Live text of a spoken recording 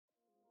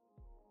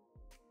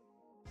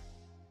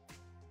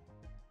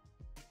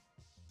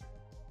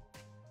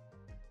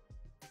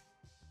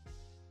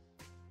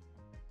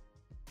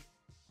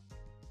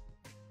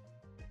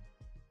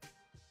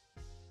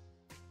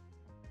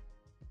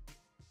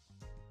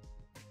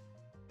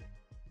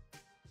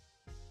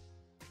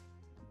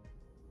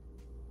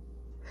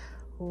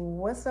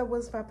What's up,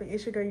 what's poppin'?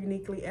 It's your girl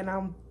Uniquely, and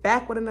I'm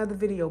back with another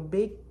video.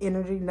 Big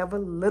energy, never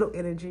little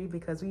energy,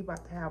 because we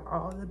about to have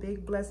all the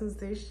big blessings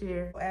this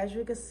year. As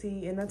you can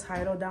see in the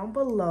title down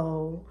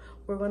below,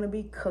 we're gonna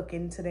be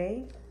cooking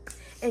today.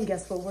 And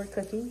guess what we're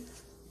cooking?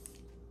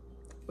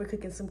 We're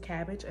cooking some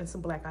cabbage and some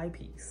black-eyed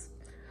peas.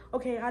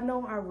 Okay, I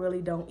know I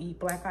really don't eat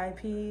black-eyed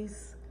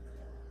peas.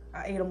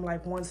 I ate them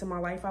like once in my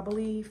life, I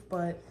believe,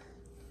 but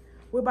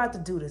we're about to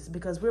do this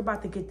because we're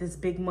about to get this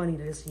big money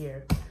this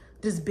year.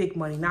 This big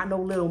money, not no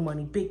little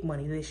money, big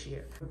money this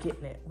year. We're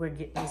getting it. We're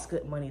getting this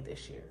good money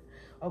this year.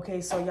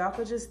 Okay, so y'all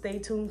could just stay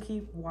tuned,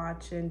 keep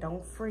watching.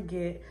 Don't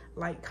forget,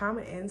 like,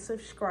 comment, and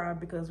subscribe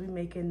because we're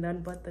making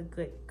none but the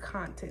good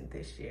content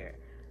this year.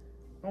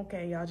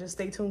 Okay, y'all just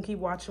stay tuned, keep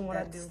watching what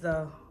I do.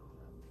 That's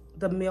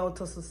the meal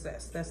to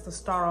success. That's to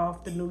start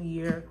off the new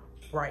year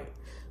right.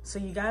 So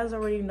you guys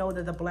already know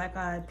that the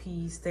black-eyed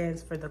peas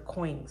stands for the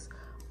coins.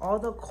 All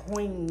the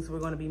coins we're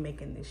gonna be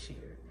making this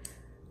year.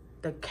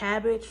 The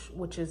cabbage,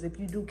 which is, if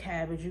you do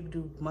cabbage, you can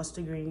do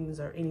mustard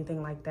greens or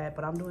anything like that,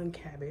 but I'm doing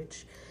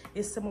cabbage.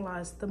 It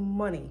symbolizes the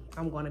money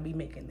I'm gonna be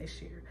making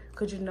this year.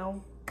 Cause you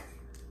know,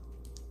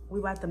 we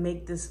about to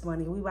make this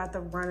money. We about to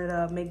run it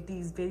up, make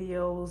these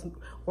videos,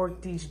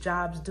 work these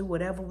jobs, do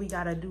whatever we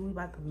gotta do. We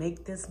about to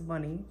make this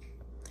money.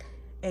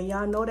 And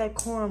y'all know that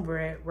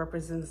cornbread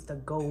represents the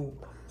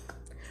gold.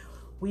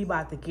 We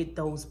about to get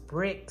those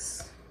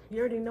bricks. You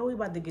already know we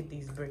about to get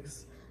these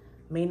bricks.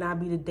 May not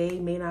be today,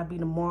 may not be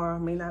tomorrow,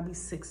 may not be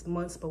 6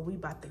 months, but we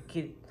about to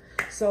get it.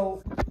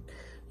 So,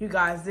 you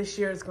guys, this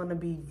year is gonna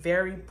be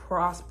very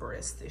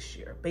prosperous this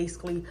year.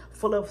 Basically,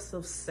 full of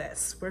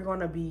success. We're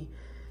gonna be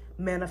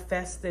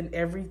manifesting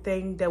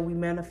everything that we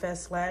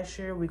manifest last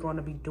year. We're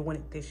gonna be doing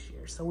it this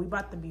year. So we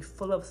about to be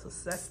full of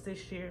success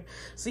this year.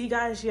 So you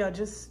guys, yeah,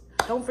 just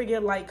don't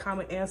forget, like,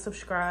 comment, and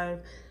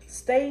subscribe.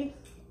 Stay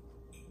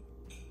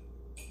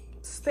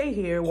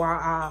here while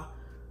I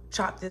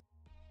chop this.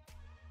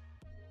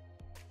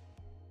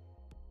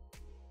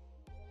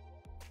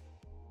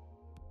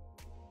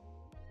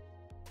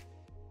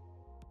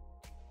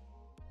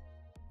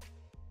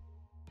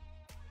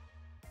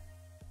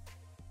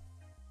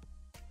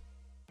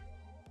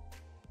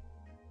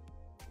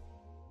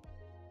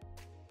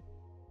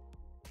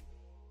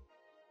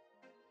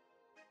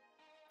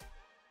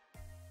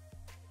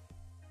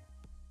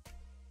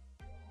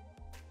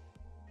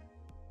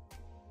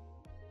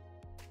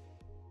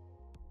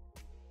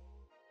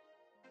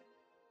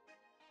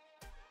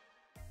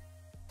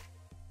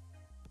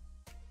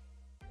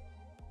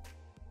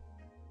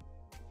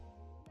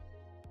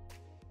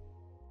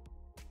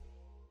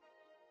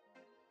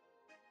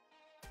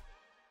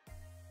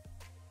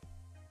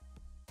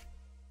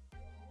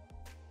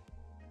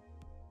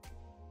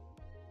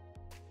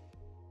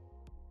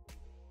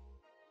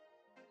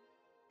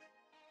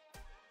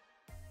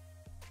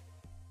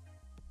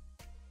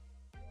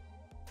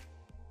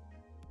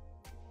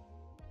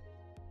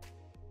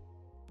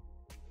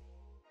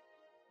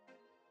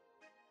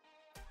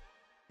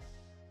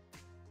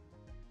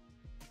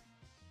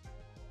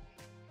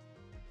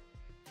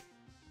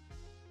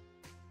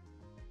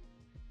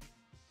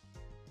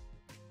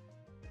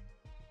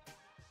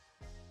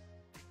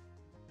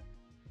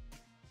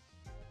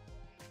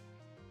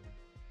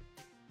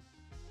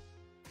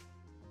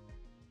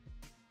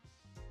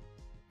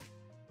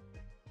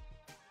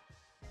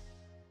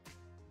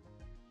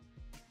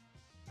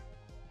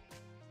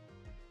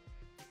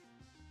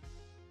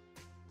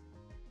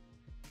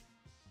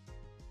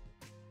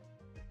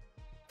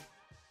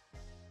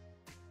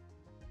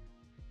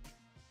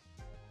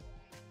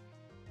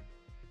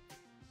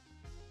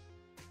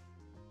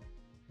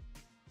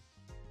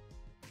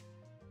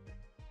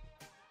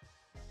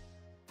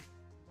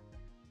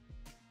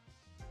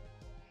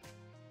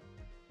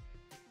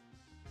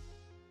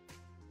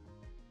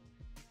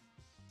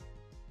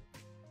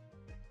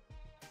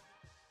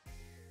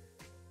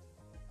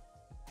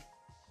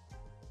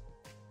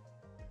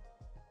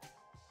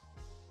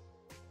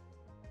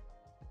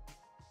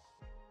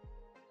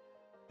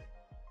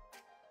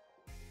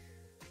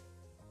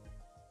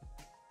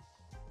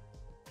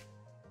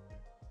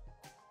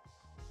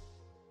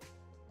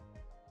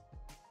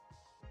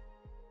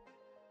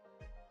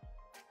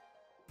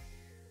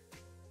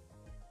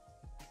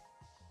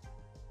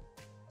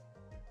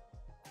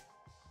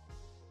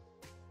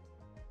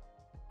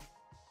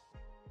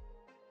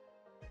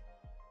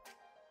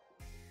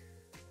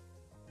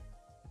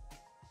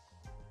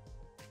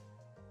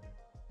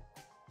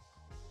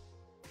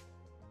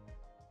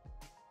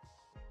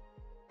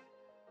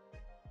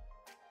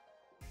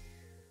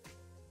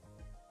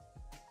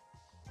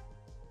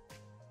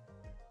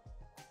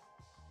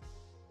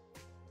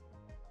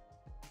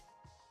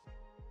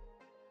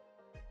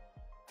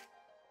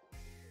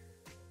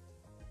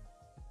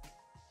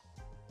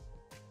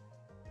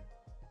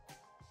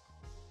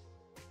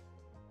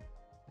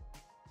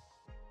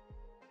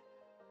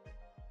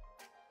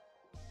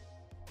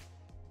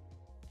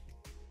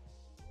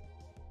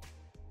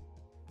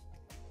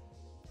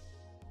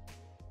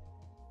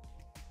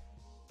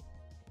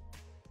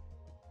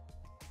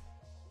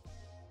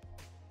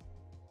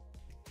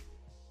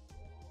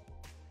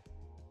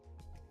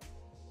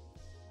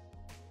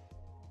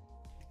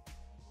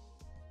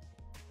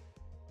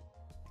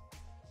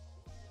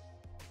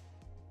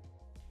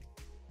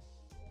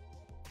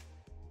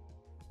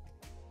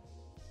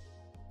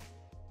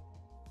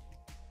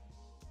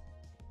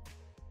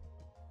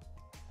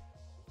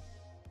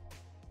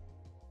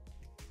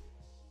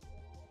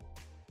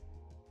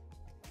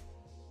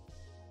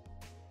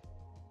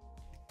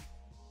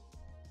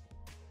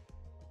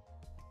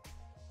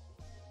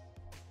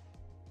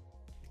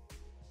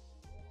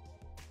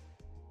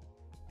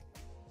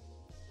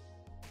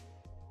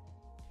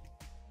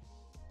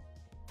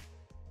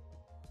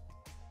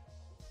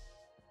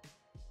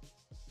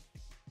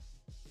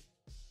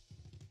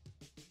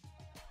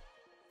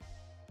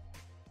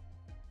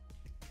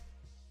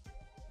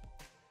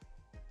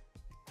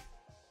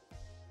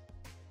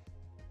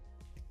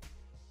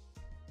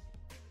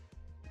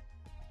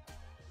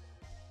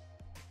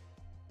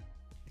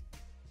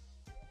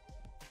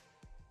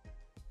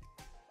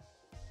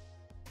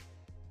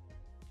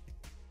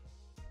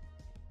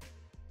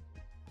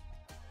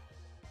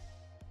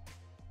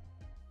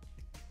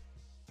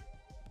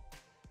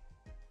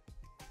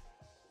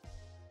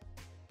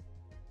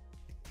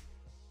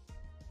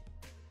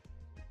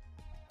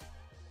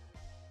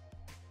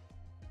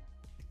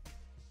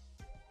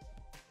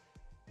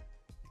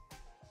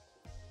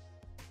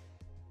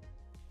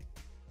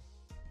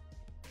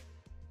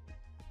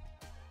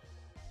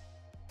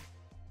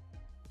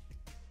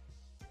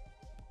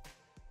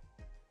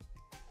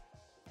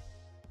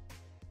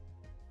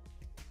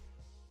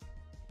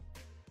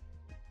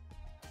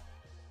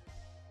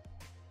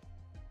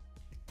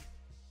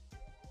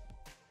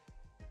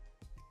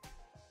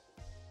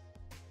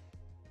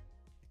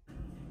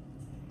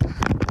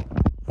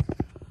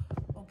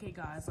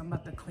 guys, I'm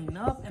about to clean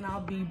up and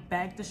I'll be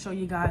back to show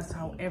you guys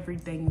how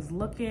everything's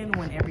looking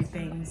when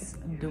everything's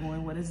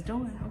doing what it's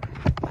doing.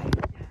 Okay,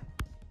 bye.